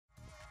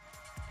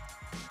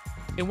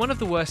In one of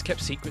the worst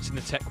kept secrets in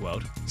the tech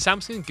world,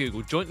 Samsung and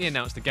Google jointly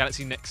announced the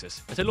Galaxy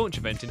Nexus at a launch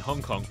event in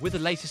Hong Kong with the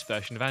latest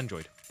version of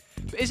Android.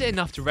 But is it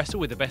enough to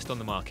wrestle with the best on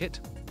the market?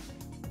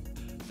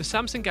 The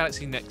Samsung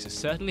Galaxy Nexus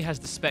certainly has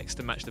the specs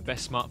to match the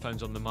best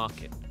smartphones on the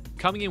market,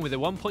 coming in with a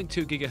 1.2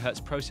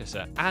 GHz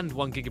processor and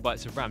 1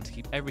 GB of RAM to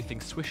keep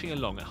everything swishing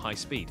along at high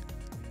speed.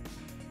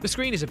 The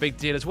screen is a big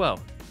deal as well,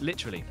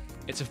 literally.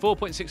 It's a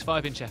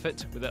 4.65-inch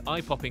effort with an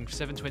eye-popping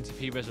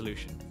 720p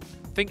resolution.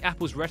 Think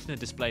Apple's Retina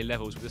display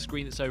levels with a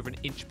screen that's over an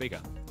inch bigger.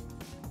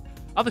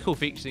 Other cool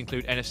features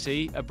include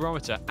NFC, a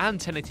barometer and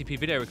 1080p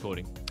video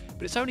recording,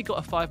 but it's only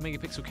got a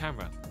 5-megapixel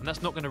camera, and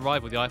that's not going to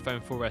rival the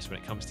iPhone 4S when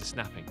it comes to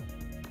snapping.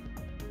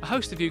 A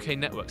host of UK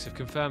networks have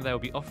confirmed they will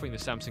be offering the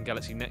Samsung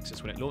Galaxy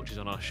Nexus when it launches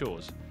on our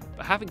shores,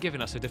 but haven't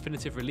given us a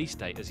definitive release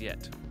date as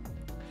yet.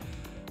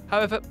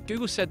 However,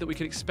 Google said that we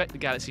could expect the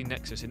Galaxy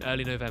Nexus in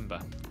early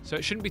November, so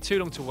it shouldn't be too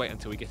long to wait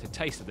until we get a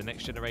taste of the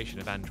next generation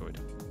of Android.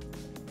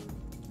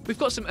 We've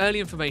got some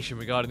early information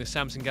regarding the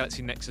Samsung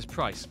Galaxy Nexus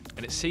price,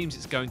 and it seems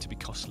it's going to be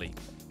costly.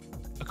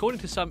 According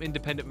to some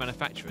independent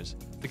manufacturers,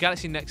 the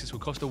Galaxy Nexus will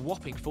cost a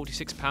whopping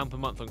 £46 per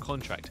month on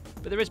contract,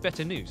 but there is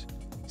better news.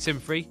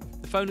 SIM-free,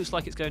 the phone looks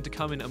like it's going to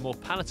come in at a more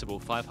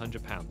palatable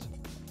 £500.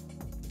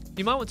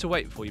 You might want to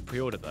wait before you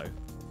pre-order though.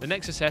 The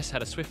Nexus S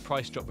had a swift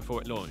price drop before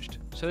it launched,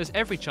 so there's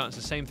every chance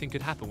the same thing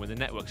could happen when the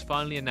networks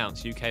finally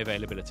announce UK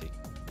availability.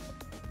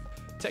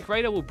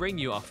 TechRadar will bring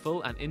you our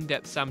full and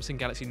in-depth Samsung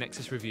Galaxy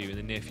Nexus review in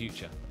the near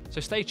future,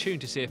 so stay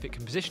tuned to see if it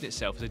can position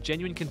itself as a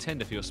genuine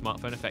contender for your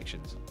smartphone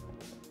affections.